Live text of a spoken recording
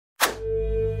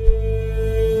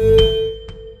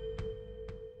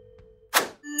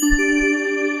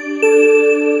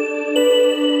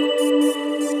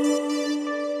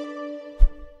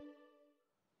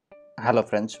Hello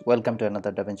friends, welcome to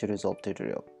another DaVinci Resolve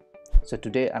tutorial. So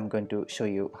today I'm going to show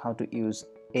you how to use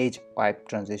edge wipe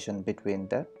transition between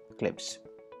the clips.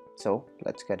 So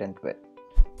let's get into it.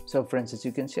 So friends, as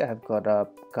you can see, I have got a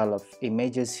couple of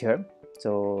images here.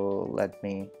 So let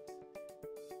me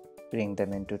bring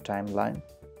them into timeline.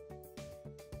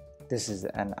 This is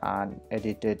an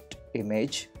unedited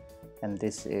image and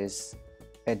this is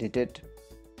edited.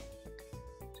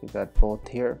 So you got both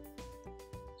here.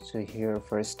 So here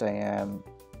first I am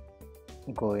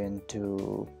going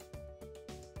to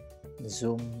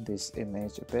zoom this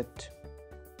image a bit.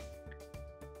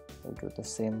 We'll do the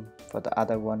same for the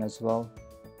other one as well.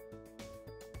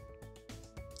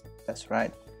 That's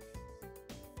right.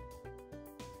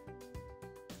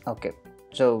 Okay,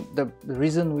 so the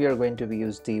reason we are going to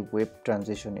use the whip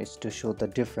transition is to show the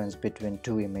difference between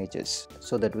two images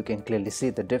so that we can clearly see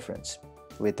the difference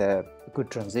with a good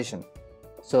transition.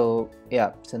 So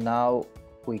yeah, so now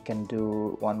we can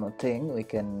do one more thing. We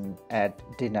can add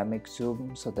dynamic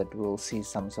zoom so that we'll see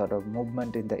some sort of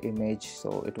movement in the image,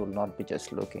 so it will not be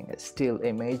just looking a still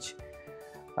image.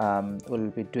 We'll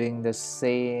be doing the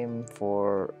same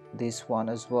for this one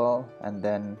as well, and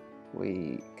then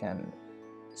we can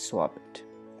swap it.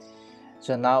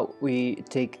 So now we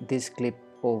take this clip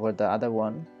over the other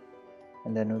one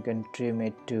and then we can trim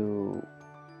it to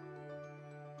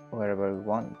wherever we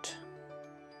want.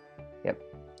 Yep,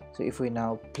 so if we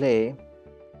now play,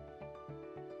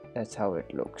 that's how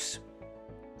it looks.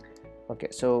 Okay,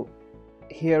 so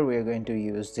here we are going to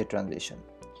use the transition.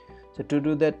 So to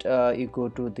do that, you go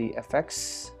to the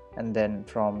effects and then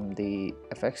from the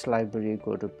effects library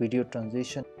go to video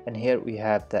transition, and here we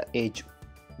have the edge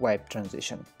wipe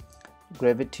transition.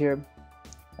 Grab it here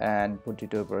and put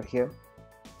it over here,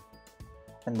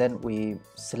 and then we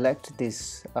select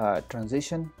this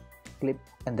transition clip,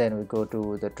 and then we go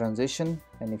to the transition,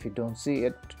 and if you don't see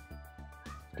it,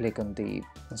 click on the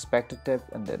inspector tab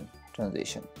and then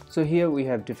transition. So here we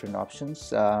have different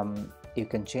options. You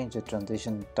can change the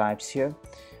transition types here.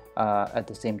 At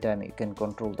the same time you can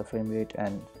control the frame rate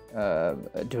and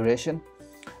duration,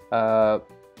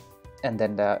 and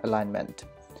then the alignment,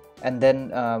 and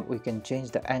then we can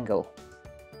change the angle,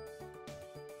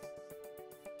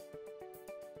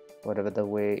 whatever the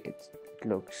way it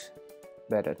looks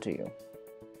better to you.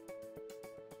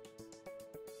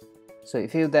 So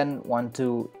if you then want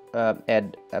to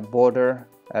add a border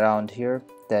around here,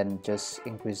 then just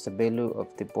increase the value of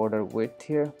the border width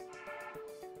here,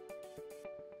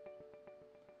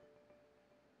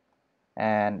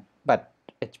 but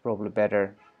it's probably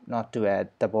better not to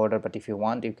add the border, but if you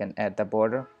want you can add the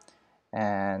border,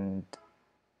 and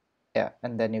yeah,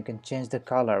 and then you can change the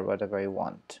color whatever you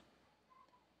want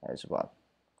as well.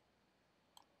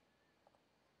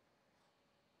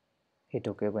 Hit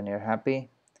OK when you're happy,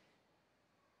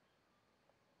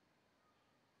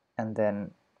 and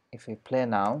then if we play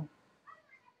now,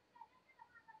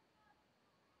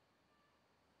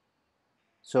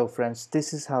 so friends,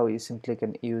 this is how you simply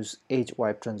can use edge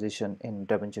wipe transition in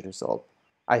DaVinci Resolve.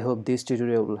 I hope this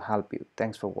tutorial will help you.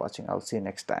 Thanks for watching. I'll see you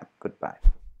next time. Goodbye.